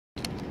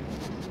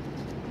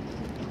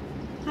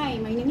Hi,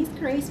 my name is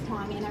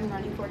Hwang and I'm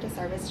running for the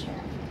service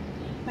chair.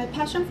 My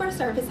passion for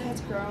service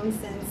has grown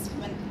since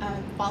when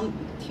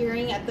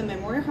volunteering at the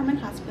Memorial Hermann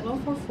Hospital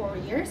for 4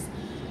 years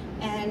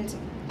and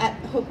at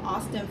Hope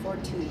Austin for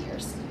 2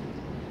 years.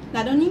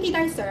 Not only did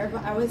I serve,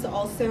 I was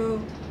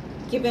also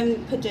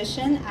given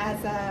position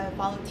as a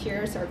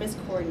volunteer service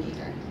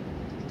coordinator.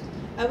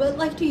 I would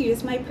like to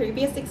use my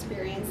previous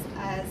experience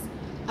as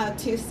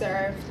to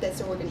serve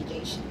this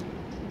organization.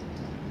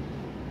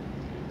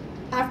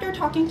 After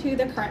talking to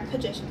the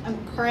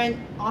current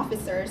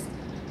officers,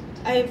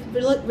 I've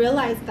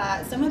realized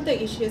that some of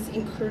the issues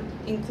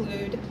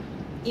include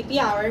EP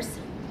hours,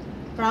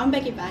 brown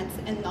bag events,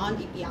 and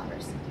non-EP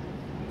hours.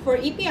 For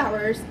EP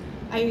hours,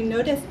 I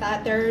noticed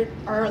that there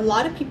are a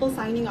lot of people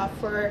signing up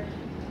for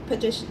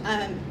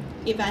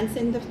events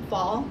in the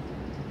fall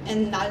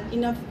and not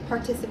enough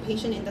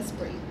participation in the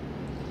spring.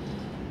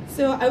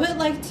 So I would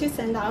like to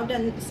send out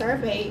a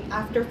survey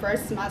after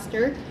first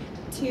semester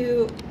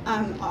to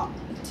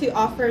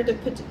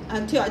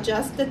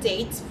adjust the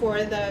dates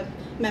for the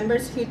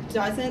members who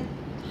doesn't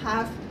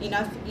have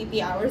enough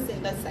EP hours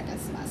in the second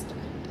semester.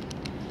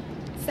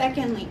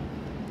 Secondly,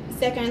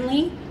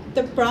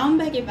 the brown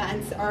bag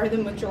events are the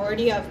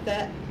majority of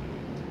the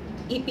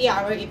EP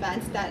hour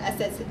events that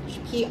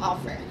SSHP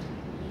offer.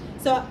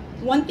 So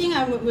one thing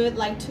I would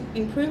like to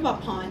improve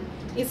upon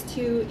is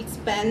to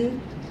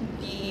expand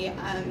the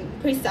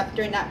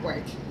preceptor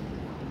network.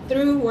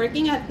 Through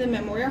working at the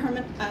Memorial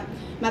Hermann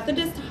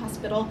Methodist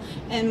Hospital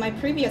and my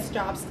previous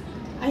jobs,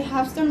 I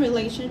have some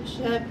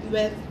relationship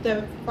with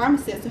the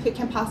pharmacists who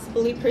can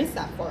possibly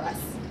precept for us.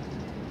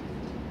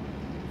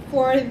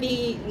 For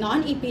the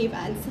non-EP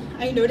events,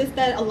 I noticed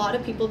that a lot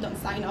of people don't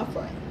sign up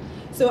for it.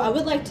 So I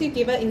would like to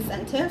give an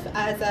incentive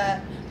as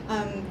a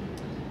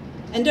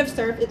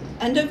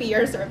end of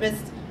year service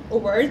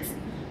awards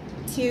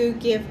to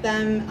give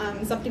them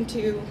something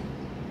to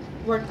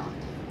work on.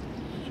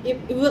 It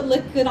would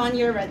look good on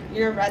your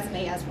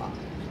resume as well.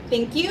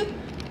 Thank you,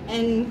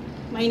 and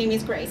my name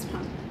is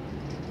Hwang.